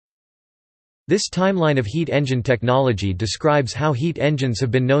This timeline of heat engine technology describes how heat engines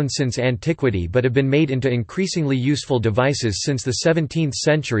have been known since antiquity but have been made into increasingly useful devices since the 17th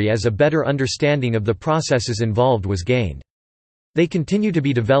century as a better understanding of the processes involved was gained. They continue to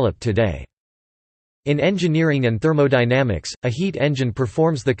be developed today. In engineering and thermodynamics, a heat engine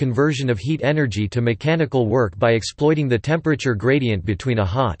performs the conversion of heat energy to mechanical work by exploiting the temperature gradient between a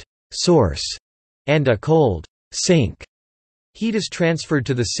hot source and a cold sink. Heat is transferred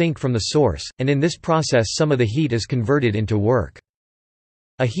to the sink from the source, and in this process some of the heat is converted into work.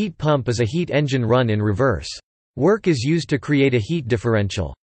 A heat pump is a heat engine run in reverse. Work is used to create a heat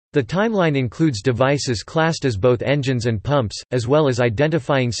differential. The timeline includes devices classed as both engines and pumps, as well as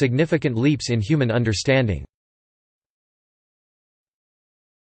identifying significant leaps in human understanding.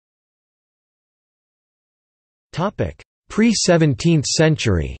 Pre-17th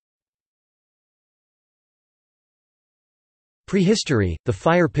century. Prehistory, the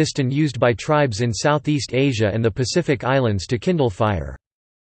fire piston used by tribes in Southeast Asia and the Pacific Islands to kindle fire.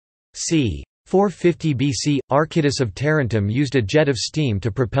 c. 450 BC, Archytas of Tarentum used a jet of steam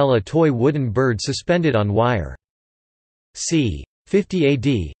to propel a toy wooden bird suspended on wire. c. 50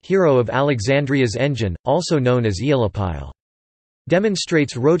 AD, Hero of Alexandria's engine, also known as Aeolipile.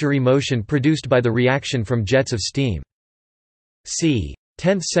 Demonstrates rotary motion produced by the reaction from jets of steam. c.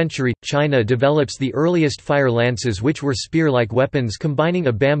 10th century, China develops the earliest fire lances, which were spear-like weapons combining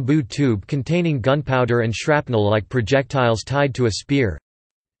a bamboo tube containing gunpowder and shrapnel-like projectiles tied to a spear.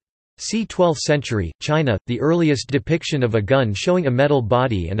 c. 12th century, China, the earliest depiction of a gun showing a metal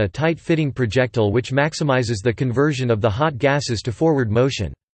body and a tight-fitting projectile which maximizes the conversion of the hot gases to forward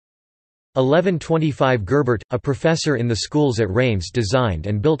motion. 1125 Gerbert, a professor in the schools at Reims, designed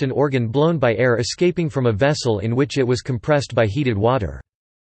and built an organ blown by air escaping from a vessel in which it was compressed by heated water.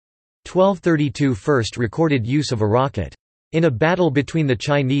 1232 First recorded use of a rocket. In a battle between the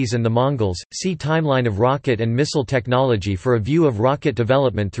Chinese and the Mongols, see Timeline of rocket and missile technology for a view of rocket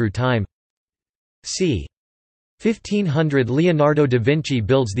development through time. c. 1500 Leonardo da Vinci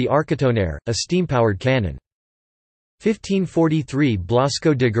builds the Architonere, a steam-powered cannon. 1543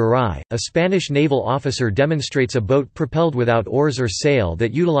 Blasco de Garay, a Spanish naval officer, demonstrates a boat propelled without oars or sail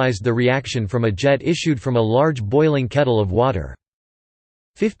that utilized the reaction from a jet issued from a large boiling kettle of water.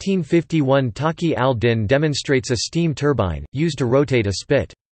 1551 Taqi al-Din demonstrates a steam turbine, used to rotate a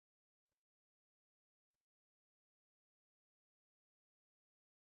spit.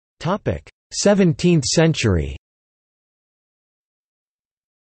 Topic: 17th century.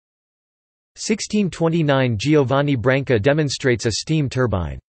 1629 Giovanni Branca demonstrates a steam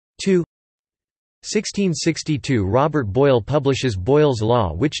turbine. 2 1662 Robert Boyle publishes Boyle's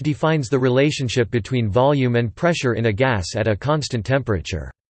Law, which defines the relationship between volume and pressure in a gas at a constant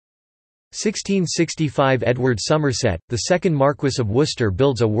temperature. 1665 Edward Somerset, the second Marquess of Worcester,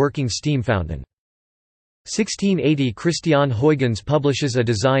 builds a working steam fountain. 1680 Christiaan Huygens publishes a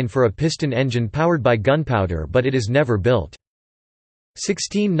design for a piston engine powered by gunpowder, but it is never built.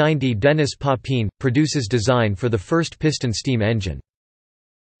 1690 Denis Papin produces design for the first piston steam engine.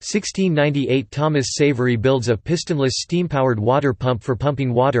 1698 Thomas Savery builds a pistonless steam-powered water pump for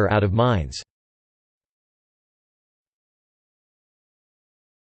pumping water out of mines.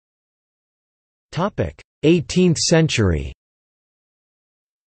 Topic: 18th century.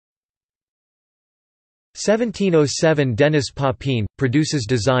 1707 Denis Papin produces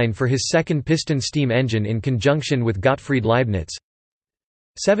design for his second piston steam engine in conjunction with Gottfried Leibniz.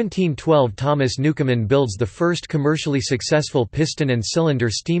 1712 Thomas Newcomen builds the first commercially successful piston and cylinder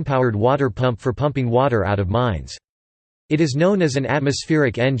steam-powered water pump for pumping water out of mines. It is known as an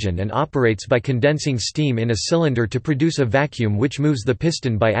atmospheric engine and operates by condensing steam in a cylinder to produce a vacuum which moves the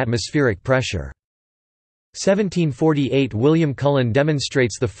piston by atmospheric pressure. 1748 William Cullen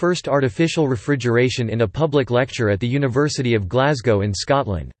demonstrates the first artificial refrigeration in a public lecture at the University of Glasgow in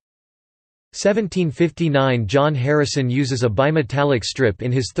Scotland. 1759 John Harrison uses a bimetallic strip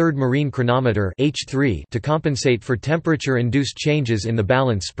in his third marine chronometer H3 to compensate for temperature-induced changes in the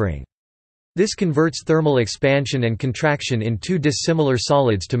balance spring. This converts thermal expansion and contraction in two dissimilar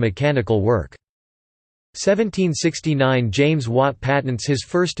solids to mechanical work. 1769 James Watt patents his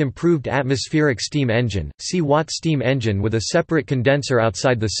first improved atmospheric steam engine, see Watt steam engine with a separate condenser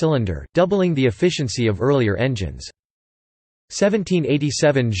outside the cylinder, doubling the efficiency of earlier engines.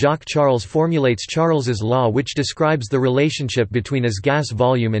 1787 Jacques Charles formulates Charles's law, which describes the relationship between as gas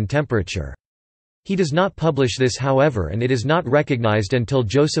volume and temperature. He does not publish this, however, and it is not recognized until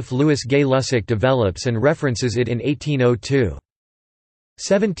Joseph Louis Gay-Lussac develops and references it in 1802.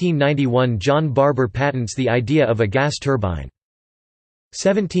 1791 John Barber patents the idea of a gas turbine.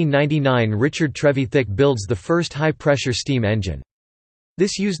 1799 Richard Trevithick builds the first high-pressure steam engine.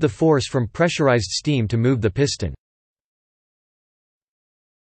 This used the force from pressurized steam to move the piston.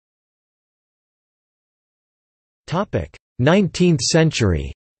 Topic: 19th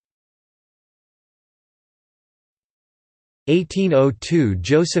century. 1802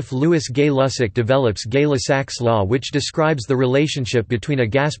 Joseph Louis Gay-Lussac develops Gay-Lussac's law, which describes the relationship between a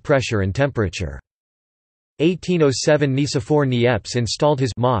gas pressure and temperature. 1807 Nicephore Niepce installed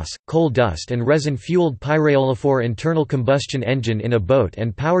his Moss, coal dust and resin-fueled pyréoliophore internal combustion engine in a boat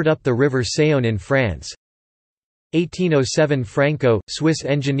and powered up the river Saône in France. 1807 Franco, Swiss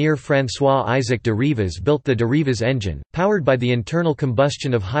engineer François-Isaac de Rivaz built the de Rivaz engine, powered by the internal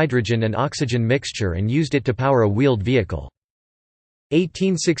combustion of hydrogen and oxygen mixture, and used it to power a wheeled vehicle.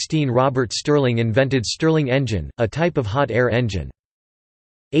 1816 Robert Stirling invented Stirling engine, a type of hot air engine.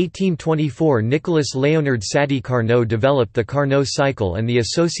 1824 Nicolas Léonard Sadi Carnot developed the Carnot cycle and the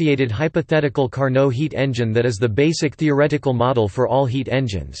associated hypothetical Carnot heat engine that is the basic theoretical model for all heat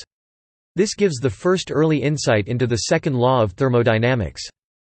engines. This gives the first early insight into the second law of thermodynamics.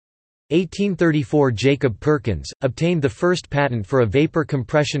 1834 Jacob Perkins obtained the first patent for a vapor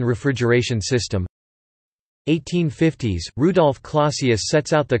compression refrigeration system. 1850s Rudolf Clausius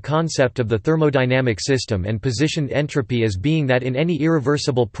sets out the concept of the thermodynamic system and positioned entropy as being that in any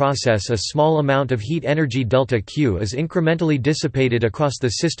irreversible process a small amount of heat energy delta Q is incrementally dissipated across the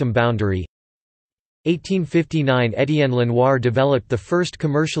system boundary. 1859 Étienne Lenoir developed the first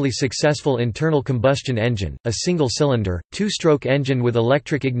commercially successful internal combustion engine, a single-cylinder, two-stroke engine with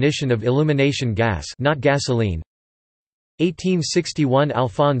electric ignition of illumination gas, not gasoline. 1861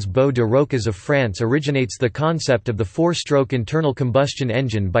 Alphonse Beau de Rochas of France originates the concept of the four-stroke internal combustion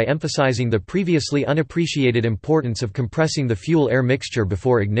engine by emphasizing the previously unappreciated importance of compressing the fuel-air mixture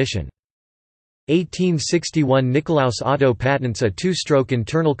before ignition. 1861 Nicolaus Otto patents a two-stroke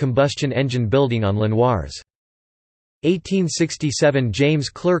internal combustion engine building on Lenoir's. 1867 James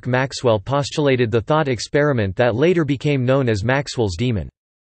Clerk Maxwell postulated the thought experiment that later became known as Maxwell's demon.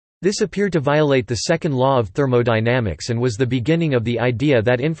 This appeared to violate the second law of thermodynamics and was the beginning of the idea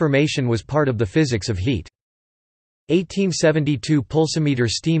that information was part of the physics of heat. 1872 Pulsometer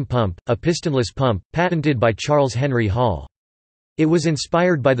steam pump, a pistonless pump, patented by Charles Henry Hall. It was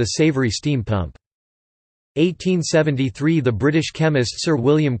inspired by the Savory steam pump. 1873 The British chemist Sir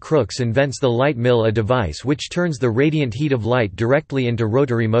William Crookes invents the light mill, a device which turns the radiant heat of light directly into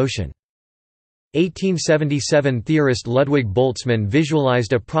rotary motion. 1877 Theorist Ludwig Boltzmann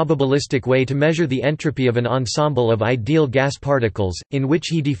visualized a probabilistic way to measure the entropy of an ensemble of ideal gas particles, in which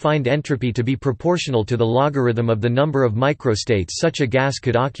he defined entropy to be proportional to the logarithm of the number of microstates such a gas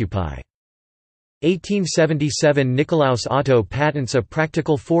could occupy. 1877 Nicolaus Otto patents a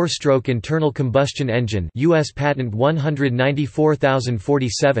practical four-stroke internal combustion engine, US patent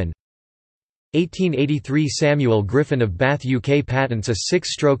 194047. 1883 Samuel Griffin of Bath, UK patents a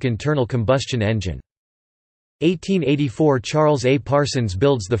six-stroke internal combustion engine. 1884 Charles A. Parsons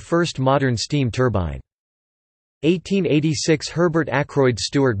builds the first modern steam turbine. 1886 Herbert Ackroyd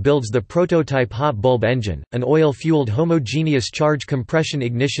Stewart builds the prototype hot bulb engine, an oil-fueled homogeneous charge compression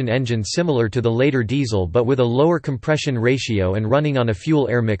ignition engine similar to the later diesel but with a lower compression ratio and running on a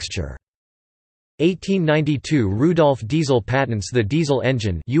fuel-air mixture. 1892 Rudolf Diesel patents the diesel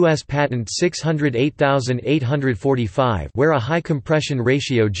engine, US patent 608845, where a high compression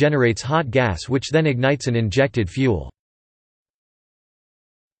ratio generates hot gas which then ignites an injected fuel.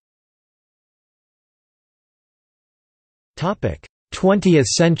 Topic: 20th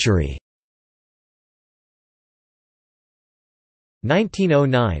century.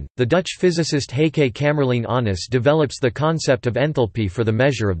 1909, the Dutch physicist Heike Kamerlingh Onnes develops the concept of enthalpy for the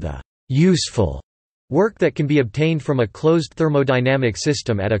measure of the useful work that can be obtained from a closed thermodynamic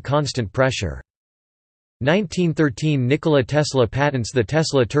system at a constant pressure. 1913 Nikola Tesla patents the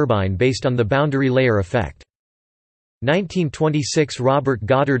Tesla turbine based on the boundary layer effect. 1926 Robert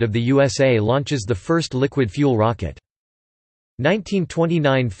Goddard of the USA launches the first liquid fuel rocket.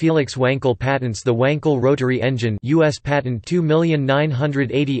 1929 Felix Wankel patents the Wankel rotary engine, US patent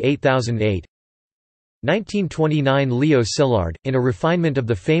 2,988,008. 1929 Leo Szilard, in a refinement of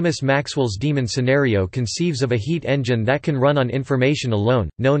the famous Maxwell's demon scenario, conceives of a heat engine that can run on information alone,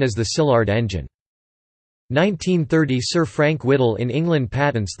 known as the Szilard engine. 1930 Sir Frank Whittle in England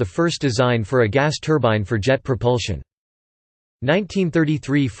patents the first design for a gas turbine for jet propulsion.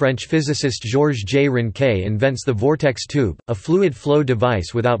 1933 French physicist Georges J. Rinquet invents the vortex tube, a fluid flow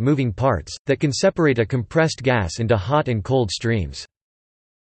device without moving parts, that can separate a compressed gas into hot and cold streams.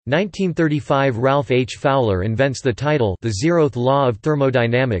 1935 Ralph H. Fowler invents the title The Zeroth Law of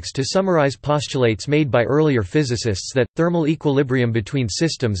Thermodynamics to summarize postulates made by earlier physicists that, thermal equilibrium between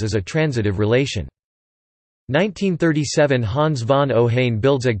systems is a transitive relation. 1937 Hans von Ohain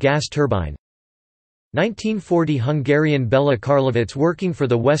builds a gas turbine. 1940 Hungarian Bela Karlovits working for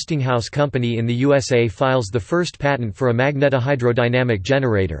the Westinghouse Company in the USA files the first patent for a magnetohydrodynamic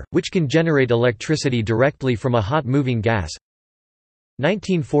generator, which can generate electricity directly from a hot moving gas.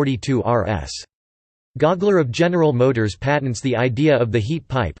 1942 R.S. Gogler of General Motors patents the idea of the heat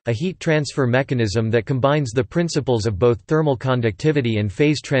pipe, a heat transfer mechanism that combines the principles of both thermal conductivity and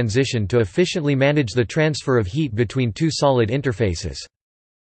phase transition to efficiently manage the transfer of heat between two solid interfaces.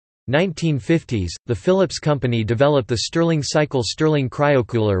 1950s, the Philips Company developed the Stirling cycle Stirling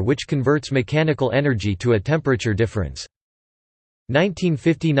cryocooler, which converts mechanical energy to a temperature difference.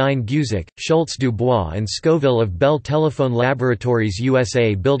 1959 Guzik, Schultz Dubois and Scoville of Bell Telephone Laboratories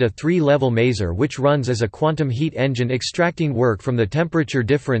USA build a 3-level maser which runs as a quantum heat engine extracting work from the temperature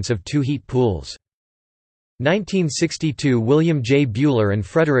difference of two heat pools. 1962 William J. Buehler and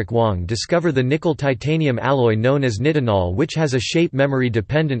Frederick Wang discover the nickel-titanium alloy known as nitinol, which has a shape memory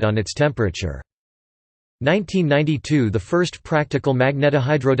dependent on its temperature. 1992 The first practical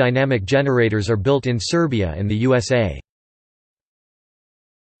magnetohydrodynamic generators are built in Serbia and the USA.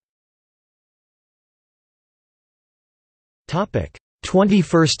 Topic: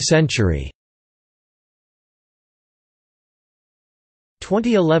 21st century.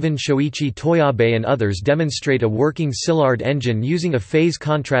 2011 Shoichi Toyabe and others demonstrate a working Szilard engine using a phase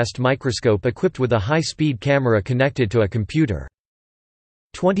contrast microscope equipped with a high-speed camera connected to a computer.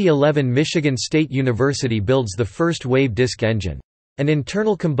 2011 Michigan State University builds the first wave disk engine. An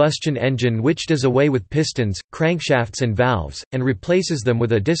internal combustion engine which does away with pistons, crankshafts and valves, and replaces them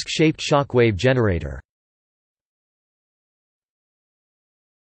with a disc-shaped shock wave generator.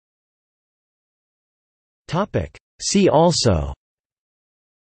 See also: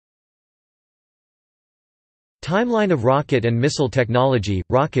 Timeline of rocket and missile technology.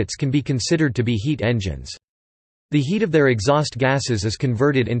 Rockets can be considered to be heat engines. The heat of their exhaust gases is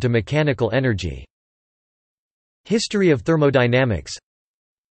converted into mechanical energy. History of thermodynamics.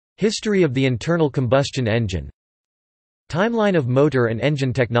 History of the internal combustion engine. Timeline of motor and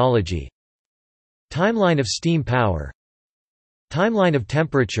engine technology. Timeline of steam power. Timeline of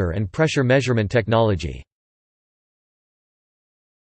temperature and pressure measurement technology.